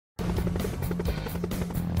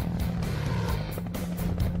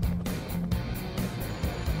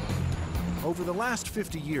Over the last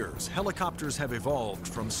 50 years, helicopters have evolved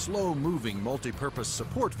from slow-moving multi-purpose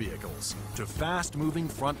support vehicles to fast-moving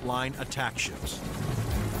frontline attack ships.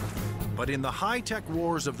 But in the high-tech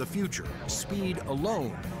wars of the future, speed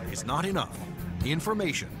alone is not enough.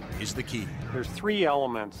 Information is the key. There's three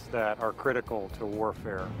elements that are critical to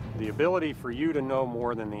warfare. The ability for you to know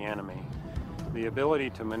more than the enemy, the ability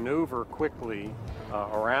to maneuver quickly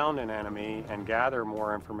around an enemy and gather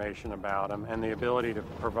more information about them, and the ability to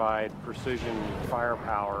provide precision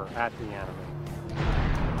firepower at the enemy.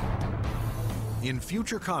 In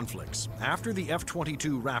future conflicts, after the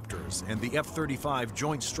F-22 Raptors and the F-35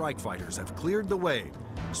 Joint Strike Fighters have cleared the way,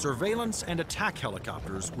 surveillance and attack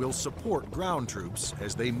helicopters will support ground troops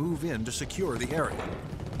as they move in to secure the area.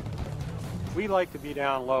 We like to be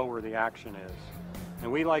down low where the action is, and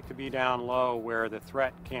we like to be down low where the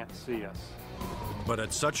threat can't see us. But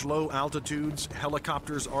at such low altitudes,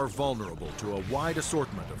 helicopters are vulnerable to a wide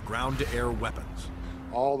assortment of ground-to-air weapons.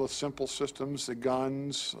 All the simple systems, the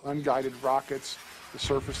guns, unguided rockets, the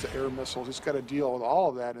surface-to-air missiles, it's got to deal with all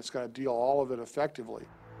of that, and it's got to deal all of it effectively.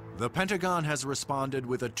 The Pentagon has responded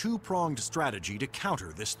with a two-pronged strategy to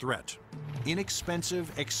counter this threat: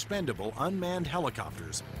 inexpensive, expendable unmanned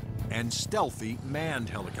helicopters and stealthy manned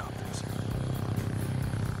helicopters.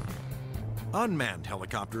 Unmanned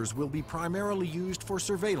helicopters will be primarily used for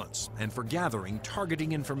surveillance and for gathering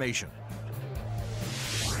targeting information.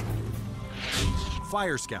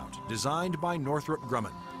 Fire Scout, designed by Northrop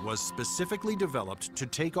Grumman, was specifically developed to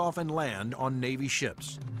take off and land on Navy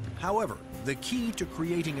ships. However, the key to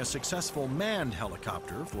creating a successful manned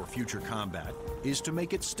helicopter for future combat is to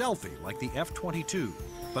make it stealthy like the F-22.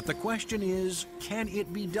 But the question is, can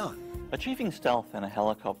it be done? Achieving stealth in a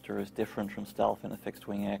helicopter is different from stealth in a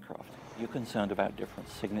fixed-wing aircraft. You're concerned about different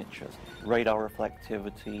signatures: radar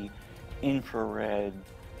reflectivity, infrared,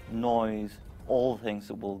 noise, all things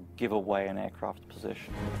that will give away an aircraft's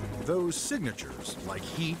position. Those signatures, like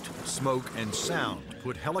heat, smoke, and sound,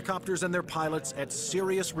 put helicopters and their pilots at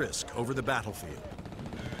serious risk over the battlefield.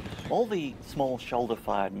 All the small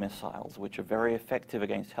shoulder-fired missiles, which are very effective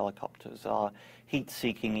against helicopters, are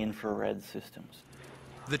heat-seeking infrared systems.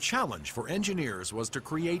 The challenge for engineers was to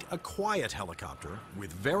create a quiet helicopter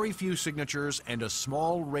with very few signatures and a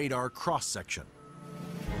small radar cross-section.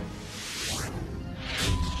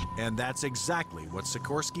 And that's exactly what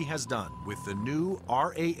Sikorsky has done with the new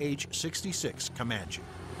RAH-66 Comanche.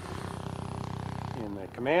 In the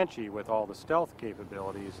Comanche, with all the stealth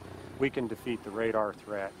capabilities, we can defeat the radar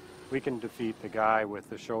threat. We can defeat the guy with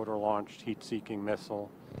the shoulder-launched heat-seeking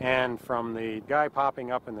missile. And from the guy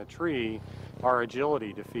popping up in the tree, our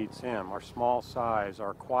agility defeats him. Our small size,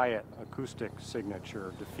 our quiet acoustic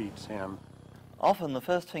signature defeats him. Often the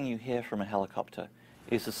first thing you hear from a helicopter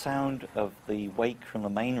is the sound of the wake from the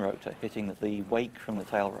main rotor hitting the wake from the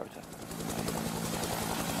tail rotor.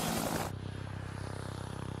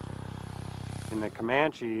 In the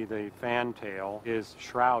Comanche, the fan tail is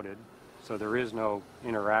shrouded, so there is no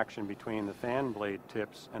interaction between the fan blade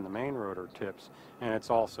tips and the main rotor tips, and it's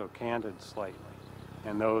also canted slightly.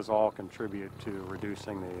 And those all contribute to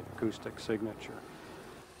reducing the acoustic signature.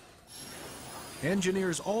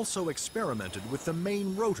 Engineers also experimented with the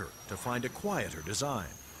main rotor to find a quieter design.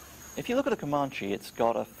 If you look at a Comanche, it's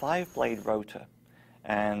got a 5-blade rotor,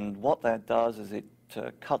 and what that does is it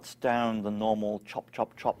cuts down the normal chop,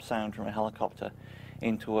 chop, chop sound from a helicopter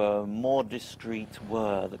into a more discreet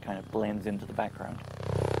whir that kind of blends into the background.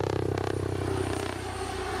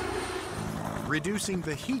 Reducing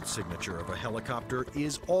the heat signature of a helicopter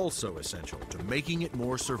is also essential to making it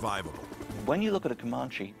more survivable. When you look at a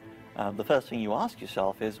Comanche, the first thing you ask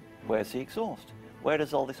yourself is, where's the exhaust? Where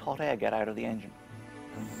does all this hot air get out of the engine?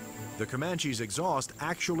 The Comanche's exhaust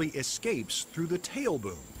actually escapes through the tail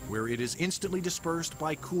boom, where it is instantly dispersed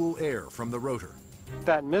by cool air from the rotor.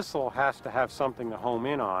 That missile has to have something to home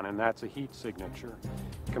in on, and that's a heat signature.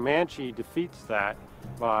 Comanche defeats that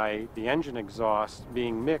by the engine exhaust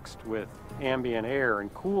being mixed with ambient air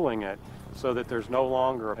and cooling it so that there's no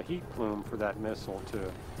longer a heat plume for that missile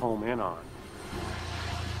to home in on.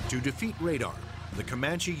 To defeat radar, the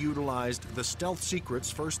Comanche utilized the stealth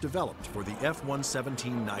secrets first developed for the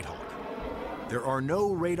F-117 Nighthawk. There are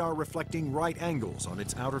no radar-reflecting right angles on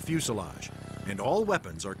its outer fuselage, and all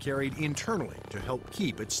weapons are carried internally to help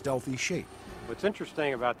keep its stealthy shape. What's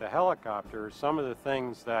interesting about the helicopter is some of the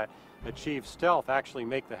things that achieve stealth actually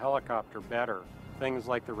make the helicopter better. Things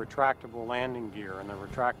like the retractable landing gear and the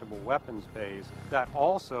retractable weapons bays, that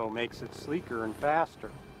also makes it sleeker and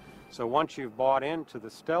faster. So once you've bought into the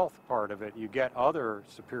stealth part of it, you get other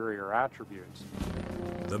superior attributes.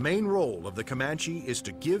 The main role of the Comanche is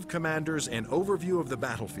to give commanders an overview of the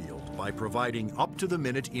battlefield by providing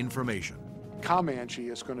up-to-the-minute information. Comanche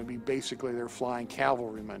is going to be basically their flying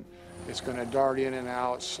cavalryman. It's going to dart in and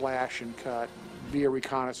out, slash and cut, be a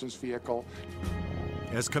reconnaissance vehicle.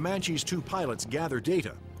 As Comanche's 2 pilots gather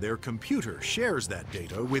data, their computer shares that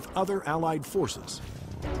data with other Allied forces.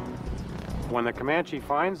 When the Comanche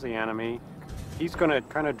finds the enemy, he's going to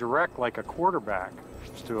kind of direct like a quarterback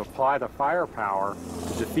to apply the firepower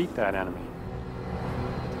to defeat that enemy.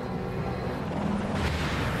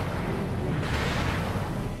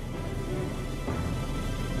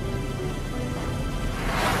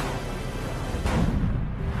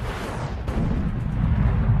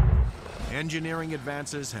 Engineering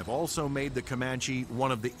advances have also made the Comanche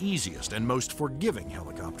one of the easiest and most forgiving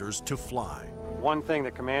helicopters to fly. One thing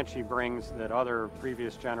that Comanche brings that other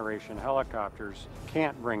previous generation helicopters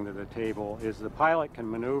can't bring to the table is the pilot can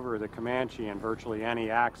maneuver the Comanche in virtually any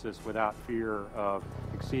axis without fear of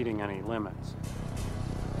exceeding any limits.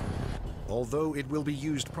 Although it will be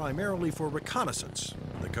used primarily for reconnaissance,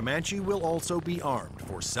 the Comanche will also be armed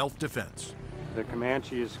for self-defense. The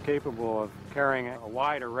Comanche is capable of carrying a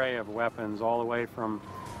wide array of weapons, all the way from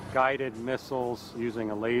guided missiles using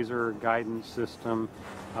a laser guidance system,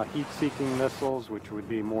 heat-seeking missiles, which would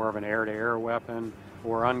be more of an air-to-air weapon,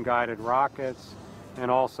 or unguided rockets, and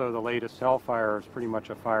also the latest Hellfire is pretty much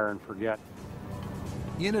a fire and forget.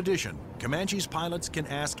 In addition, Comanche's pilots can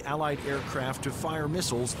ask Allied aircraft to fire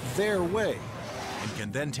missiles their way, and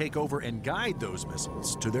can then take over and guide those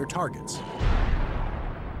missiles to their targets.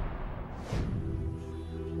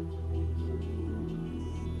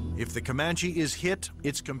 If the Comanche is hit,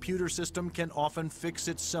 its computer system can often fix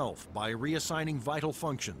itself by reassigning vital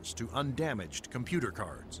functions to undamaged computer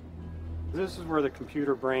cards. This is where the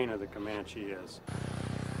computer brain of the Comanche is.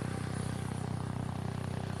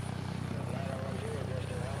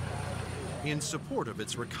 In support of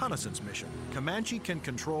its reconnaissance mission, Comanche can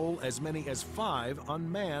control as many as 5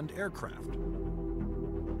 unmanned aircraft.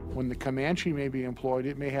 When the Comanche may be employed,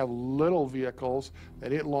 it may have little vehicles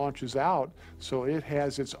that it launches out, so it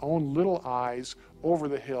has its own little eyes over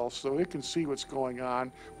the hill so it can see what's going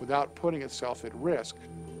on without putting itself at risk.